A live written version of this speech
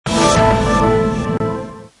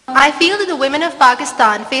I feel that the women of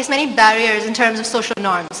Pakistan face many barriers in terms of social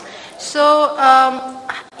norms. So,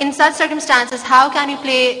 in such circumstances, how can you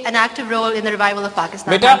play an active role in the revival of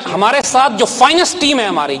Pakistan? بیٹا ہمارے ساتھ جو finest team ہے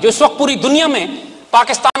ہماری جو اس وقت پوری دنیا میں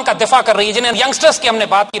پاکستان کا دفاع کر رہی ہے، جنہیں ینگسٹرز کی ہم نے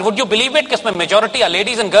بات کی، وڈ یو بلیو اٹ کہ اس میں میجورٹی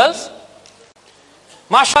لیڈیز اینڈ گرلز.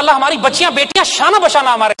 ماشاءاللہ ہماری بچیاں بیٹیاں شانہ بشانہ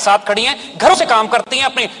ہمارے ساتھ کھڑی ہیں، گھروں سے کام کرتی ہیں،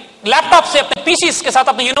 اپنے لیپ ٹاپ سے، اپنے پی سیز کے ساتھ،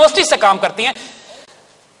 اپنی یونیورسٹی سے کام کرتی ہیں.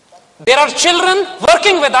 There are children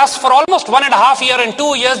working with us for almost 1.5 years and 2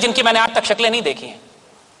 years جن کی میں نے آج تک شکلیں نہیں دیکھی ہیں.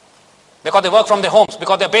 Because they work from their homes,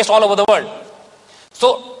 because they're based all over the world. So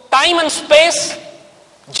time and space,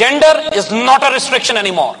 gender is not a restriction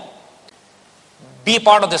anymore. Be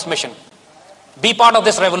part of this mission. Be part of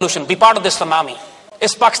this revolution. Be part of this tsunami.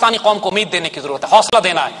 اس پاکستانی قوم کو امید دینے کی ضرورت ہے، حوصلہ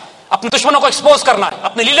دینا ہے، اپنے دشمنوں کو ایکسپوز کرنا ہے،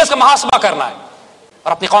 اپنے لیڈرز کا محاسبہ کرنا ہے،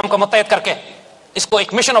 اور اپنی قوم کو متحد کر کے اس کو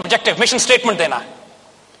ایک مشن آبجیکٹو، مشن اسٹیٹمنٹ دینا ہے.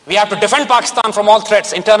 We have to defend Pakistan from all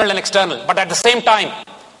threats, internal and external. But at the same time,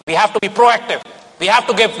 we have to be proactive. We have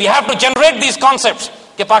to generate these concepts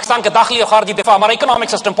کہ پاکستان کے داخلی اور خارجی دفاع، ہمارا economic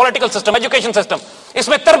system, political system, education system, اس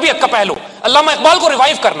میں تربیت کا پہلو، علامہ اقبال کو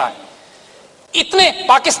ریوائیو کرنا ہے. اتنے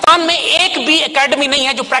پاکستان میں ایک بھی اکیڈمی نہیں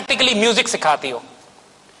ہے جو پریکٹیکلی میوزک سکھاتی ہو،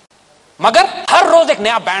 مگر ہر روز ایک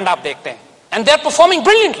نیا بینڈ آپ دیکھتے ہیں. And they are performing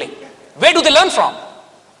brilliantly. Where do they learn from?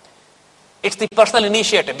 It's the personal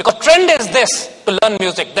initiative, because trend is this, to learn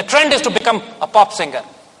music. The trend is to become a pop singer.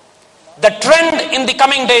 The trend in the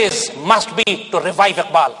coming days must be to revive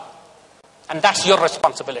Iqbal, and that's your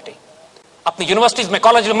responsibility. اپنی universities میں،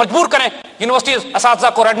 college میں مجبور کریں universities اساتذہ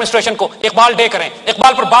کو اور administration کو، Iqbal day کریں،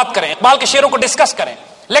 اقبال پر بات کریں، اقبال کے شعروں کو ڈسکس کریں،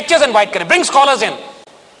 لیکچرز انوائٹ کریں، برنگ اسکالرز ان.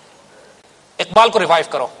 اقبال کو ریوائیو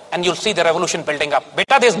کرو and you'll see the revolution building up.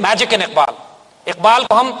 Beta there is magic in Iqbal. Iqbal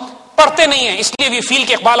کو ہم پڑھتے نہیں ہیں اس لیے we feel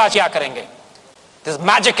کہ اقبال آج کیا کریں گے. There is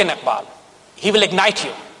magic in Iqbal. He will ignite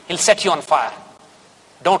you. He'll set you on fire.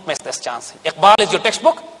 Don't miss this chance. Iqbal is your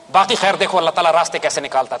textbook. باقی خیر دیکھو اللہ تعالیٰ راستے کیسے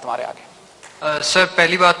نکالتا ہے تمہارے آگے. سر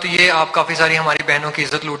پہلی بات تو یہ، آپ کافی ساری ہماری بہنوں کی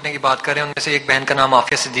عزت لوٹنے کی بات کریں، ان میں سے ایک بہن کا نام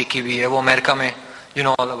عافیہ صدیقی بھی ہے، وہ امریکہ میں، you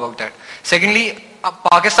know all about that. Secondly,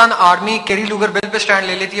 Pakistan army carry Lugar bill پہ اسٹینڈ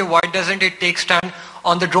لے لیتی ہے، Y doesn't it take stand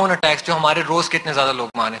on the drone attacks جو ہمارے روز کے اتنے زیادہ لوگ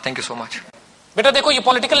مارے. تھینک یو سو مچ. بیٹا دیکھو یہ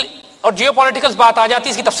پولیٹیکل اور جیو پولیٹیکل بات آ جاتی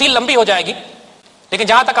ہے، اس کی تفصیل لمبی ہو جائے گی، لیکن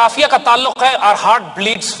جہاں تک عافیہ کا تعلق ہے، our heart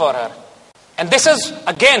bleeds for her, and this is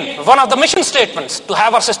again one of the mission statements to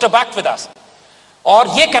have our sister back with us. اور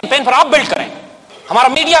یہ کیمپین پر آپ بلڈ کریں. ہمارا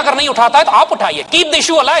میڈیا اگر نہیں اٹھاتا ہے تو آپ اٹھائیے. Cap the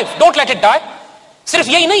issue alive, don't let it die. صرف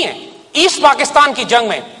یہی نہیں ہے، ایسٹ پاکستان کی جنگ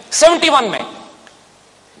میں 71 میں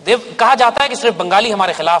کہا جاتا ہے کہ صرف بنگالی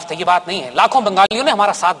ہمارے خلاف تھے، یہ بات نہیں ہے، لاکھوں بنگالیوں نے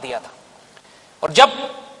ہمارا ساتھ دیا تھا. اور جب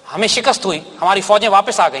ہمیں شکست ہوئی، ہماری فوجیں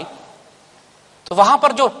واپس آ گئی، تو وہاں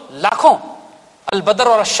پر جو لاکھوں البدر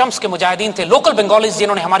اور الشمس کے مجاہدین تھے، لوکل بنگالیز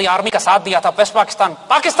جنہوں نے ہماری آرمی کا ساتھ دیا تھا، ویسٹ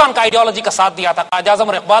پاکستان کا آئیڈیالوجی کا ساتھ دیا تھا، قائد اعظم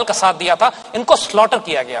اور اقبال کا ساتھ دیا تھا، ان کو سلاٹر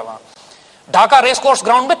کیا گیا. وہاں ڈھاکہ ریس کورس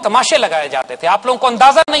گراؤنڈ میں تماشے لگائے جاتے تھے. آپ لوگوں کو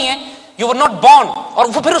اندازہ نہیں ہے، یو ور ناٹ بورن. اور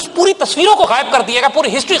وہ پھر اس پوری تصویروں کو غائب کر دیا گیا،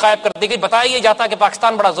 پوری ہسٹری غائب کر دی گئی. بتایا یہ جاتا کہ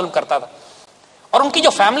پاکستان بڑا ظلم کرتا تھا. اور ان کی جو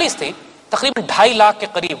فیملیز تھی، تقریباً 2.5 لاکھ کے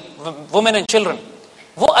قریب وومن اینڈ چلڈرن،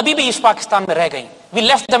 وہ ابھی بھی اس پاکستان میں رہ گئی. We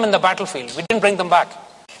left them in the battle field, we didn't bring them back.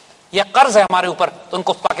 یہ قرض ہے ہمارے اوپر، تو ان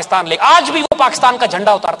کو پاکستان لے. آج بھی وہ پاکستان کا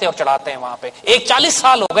جھنڈا اتارتے اور چڑھاتے ہیں وہاں پہ. 40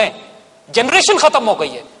 سال ہو گئے، جنریشن ختم ہو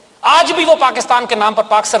گئی ہے، آج بھی وہ پاکستان کے نام پر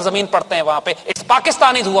پاک سرزمین پڑھتے ہیں وہاں پہ. It's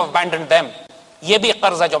Pakistanis who have abandoned them. یہ بھی ایک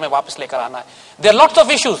قرض ہے جو ہمیں واپس لے کر آنا ہے. دیر لاٹس آف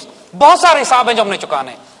ایشوز، بہت سارے حساب ہیں جو ہم نے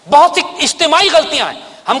چکانے ہیں، بہت سی اجتماعی غلطیاں ہیں.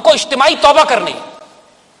 ہم کو اجتماعی توبہ کرنی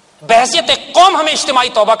ہے، بحیثیت ایک قوم ہمیں اجتماعی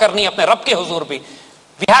توبہ کرنی ہے اپنے رب کے حضور بھی.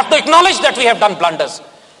 We have to acknowledge that we have done blunders.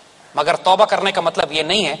 مگر توبہ کرنے کا مطلب یہ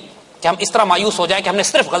نہیں ہے کہ ہم اس طرح مایوس ہو جائیں کہ ہم نے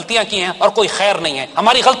صرف غلطیاں کی ہیں اور کوئی خیر نہیں ہے.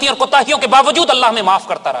 ہماری غلطیوں اور کوتاہیوں کے باوجود اللہ ہمیں معاف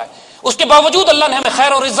کرتا رہا ہے. اس کے باوجود اللہ نے ہمیں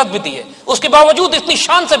خیر اور عزت بھی دی ہے. اس کے باوجود اتنی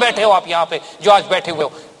شان سے بیٹھے ہو آپ یہاں پہ جو آج بیٹھے ہوئے ہو.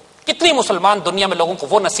 کتنی مسلمان دنیا میں لوگوں کو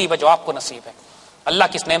وہ نصیب ہے جو آپ کو نصیب ہے. اللہ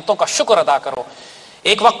کی اس نعمتوں کا شکر ادا کرو.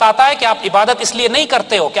 ایک وقت آتا ہے کہ آپ عبادت اس لیے نہیں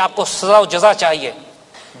کرتے ہو کہ آپ کو سزا و جزا چاہیے.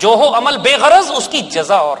 جو ہو عمل بے غرض اس کی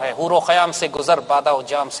جزا اور ہے. حور و خیام سے گزر، بادہ و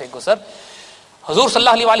جام سے گزر. حضور صلی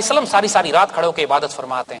اللہ علیہ وسلم ساری رات کھڑے ہو کے عبادت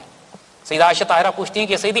فرماتے ہیں. سیدہ عائشہ طاہرہ پوچھتی ہیں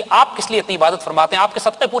کہ سیدی آپ کس لیے اتنی عبادت فرماتے ہیں؟ آپ کے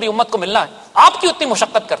صدقے پوری امت کو ملنا ہے، آپ کیوں اتنی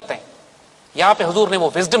مشقت کرتے ہیں؟ یہاں پہ حضور نے وہ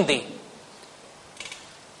وزڈم دی.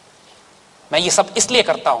 میں یہ سب اس لیے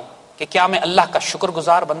کرتا ہوں کہ کیا میں اللہ کا شکر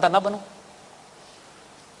گزار بندہ نہ بنوں؟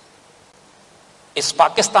 اس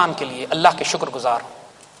پاکستان کے لیے اللہ کے شکر گزار ہوں.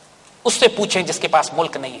 اس سے پوچھیں جس کے پاس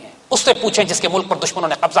ملک نہیں ہے، اس سے پوچھیں جس کے ملک پر دشمنوں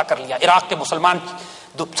نے قبضہ کر لیا. عراق کے مسلمان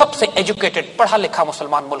سب سے ایجوکیٹڈ پڑھا لکھا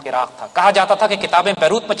مسلمان ملک عراق تھا. کہا جاتا تھا کہ کتابیں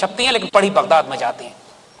بیروت میں چھپتی ہیں لیکن پڑھی بغداد میں جاتی ہیں.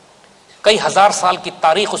 کئی ہزار سال کی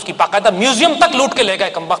تاریخ اس کی باقاعدہ میوزیم تک لوٹ کے لے گئے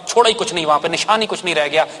کمبخت, چھوڑا ہی کچھ نہیں وہاں پہ, نشانی کچھ نہیں رہ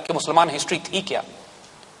گیا کہ مسلمان ہسٹری تھی کیا.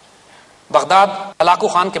 بغداد ہلاکو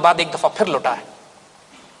خان کے بعد ایک دفعہ پھر لوٹا ہے.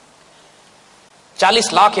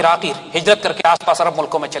 40 لاکھ عراقی ہجرت کر کے آس پاس عرب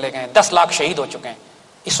ملکوں میں چلے گئے ہیں, 10 لاکھ شہید ہو چکے ہیں.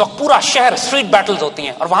 اس وقت پورا شہر اسٹریٹ بیٹلز ہوتی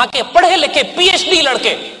ہیں, اور وہاں کے پڑھے لکھے پی ایچ ڈی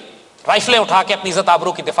لڑکے رائفلیں اٹھا کے اپنی عزت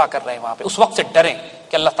آبرو کی دفاع کر رہے ہیں وہاں پہ. اس وقت سے ڈریں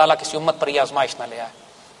کہ اللہ تعالیٰ کسی امت پر یہ آزمائش نہ لے آئے.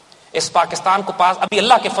 اس پاکستان کو پاس ابھی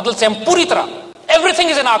اللہ کے فضل سے ہم پوری طرح everything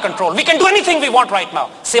is in our control, we can do anything we want right now,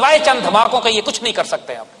 سوائے چند دھماکوں کا یہ کچھ نہیں کر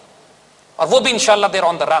سکتے ہم, اور وہ بھی انشاءاللہ they're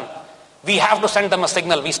on the run. We have to send them a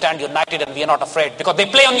signal, we stand united and we are not afraid, because they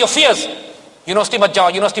play on your fears. University مت جاؤ,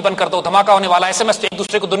 یونیورسٹی بند کر دو, دھماکہ ہونے والا. ایس ایم ایس ایک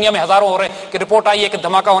دوسرے کو دنیا میں ہزاروں ہو رہے ہیں کہ رپورٹ آئی ہے کہ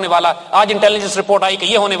دھماکہ ہونے والا, آج انٹیلیجنس رپورٹ آئی کہ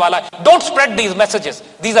یہ ہونے والا ہے. Don't spread these messages,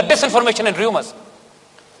 these are dish information and rumours.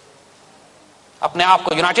 اپنے آپ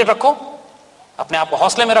کو یونائٹڈ رکھو, اپنے آپ کو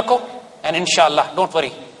حوصلے میں رکھو, and inshallah don't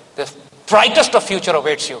worry, the brightest of future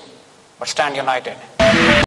awaits you, but stand united.